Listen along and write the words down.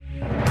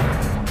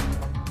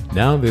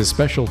Now this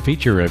special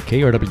feature of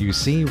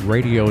KRWC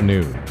Radio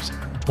News,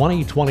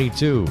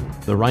 2022,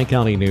 the Wright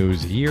County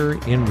News Year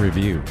in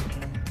Review.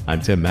 I'm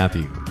Tim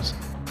Matthews.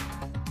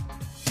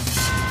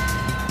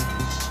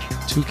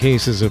 2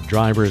 cases of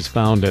drivers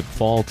found at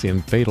fault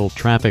in fatal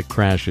traffic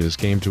crashes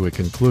came to a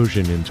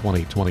conclusion in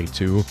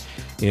 2022.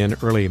 In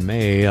early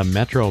May, a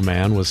Metro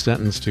man was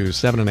sentenced to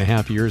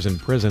 7.5 years in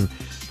prison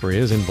for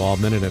his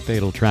involvement in a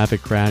fatal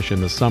traffic crash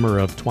in the summer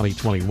of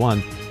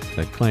 2021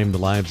 that claimed the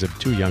lives of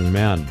 2 young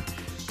men.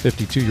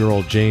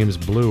 52-year-old James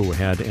Blue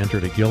had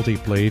entered a guilty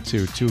plea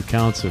to 2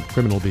 counts of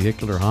criminal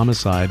vehicular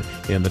homicide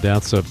in the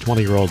deaths of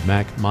 20-year-old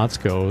Mac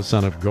Motzko,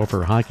 son of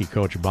Gopher hockey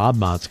coach Bob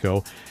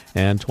Motzko,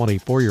 and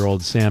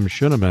 24-year-old Sam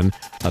Schuneman,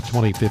 a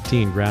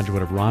 2015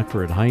 graduate of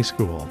Rockford High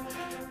School.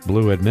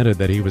 Blue admitted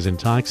that he was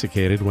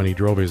intoxicated when he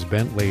drove his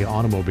Bentley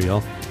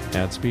automobile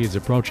at speeds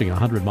approaching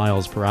 100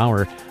 miles per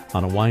hour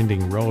on a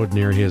winding road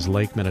near his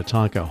Lake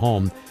Minnetonka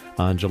home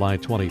on July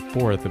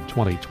 24th of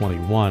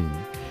 2021.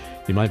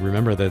 You might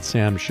remember that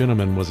Sam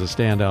Schuneman was a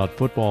standout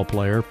football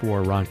player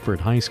for Rockford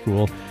High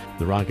School.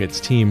 The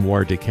Rockets team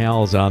wore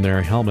decals on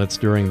their helmets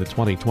during the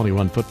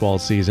 2021 football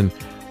season,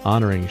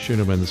 honoring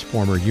Schuneman's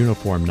former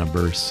uniform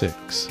number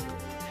 6.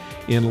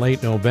 In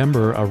late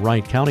November, a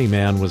Wright County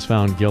man was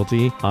found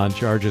guilty on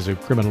charges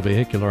of criminal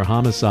vehicular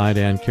homicide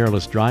and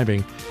careless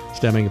driving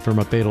stemming from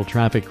a fatal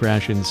traffic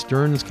crash in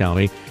Stearns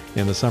County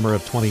in the summer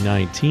of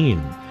 2019.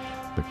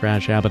 The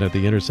crash happened at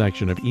the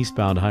intersection of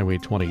eastbound Highway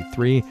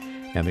 23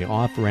 and the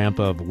off-ramp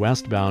of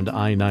westbound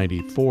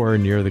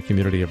I-94 near the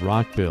community of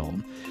Rockville.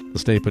 The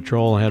State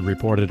Patrol had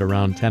reported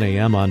around 10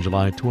 a.m. on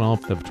July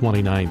 12th of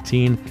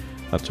 2019,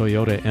 a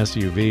Toyota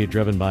SUV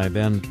driven by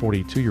then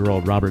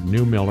 42-year-old Robert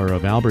Newmiller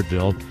of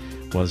Albertville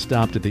was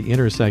stopped at the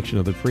intersection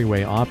of the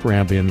freeway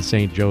off-ramp in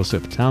St.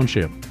 Joseph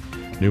Township.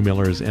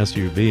 Newmiller's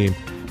SUV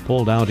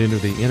pulled out into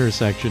the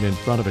intersection in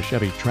front of a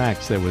Chevy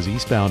Trax that was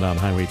eastbound on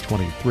Highway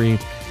 23,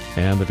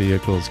 and the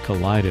vehicles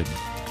collided.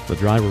 The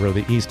driver of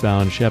the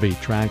eastbound Chevy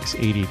Trax,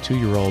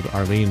 82-year-old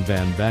Arlene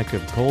Van Beck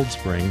of Cold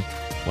Spring,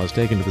 was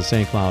taken to the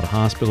St. Cloud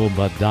Hospital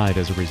but died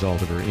as a result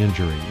of her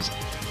injuries.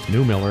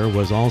 Newmiller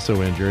was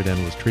also injured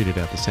and was treated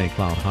at the St.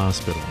 Cloud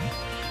Hospital.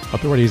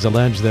 Authorities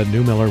allege that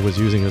Newmiller was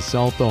using a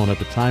cell phone at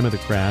the time of the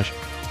crash.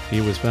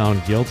 He was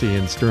found guilty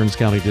in Stearns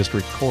County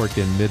District Court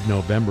in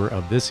mid-November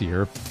of this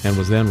year and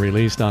was then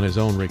released on his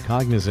own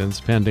recognizance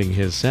pending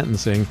his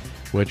sentencing,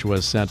 which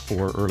was set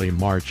for early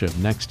March of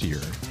next year.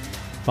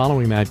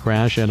 Following that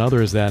crash and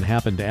others that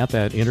happened at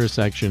that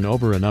intersection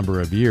over a number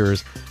of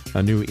years,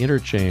 a new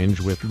interchange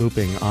with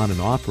looping on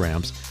and off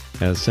ramps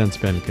has since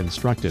been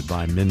constructed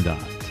by MnDOT.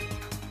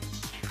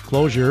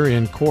 Closure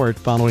in court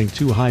following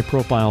 2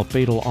 high-profile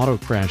fatal auto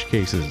crash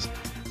cases,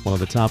 one of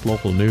the top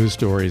local news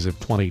stories of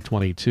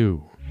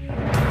 2022.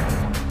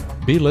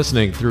 Be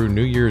listening through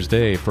New Year's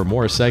Day for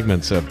more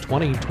segments of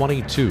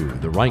 2022,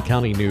 the Wright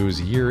County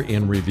News Year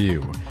in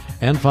Review.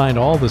 And find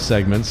all the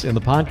segments in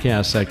the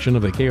podcast section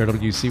of the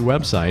KRWC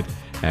website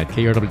at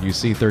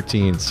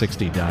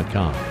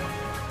krwc1360.com.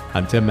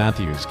 I'm Tim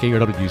Matthews,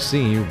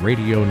 KRWC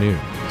Radio News.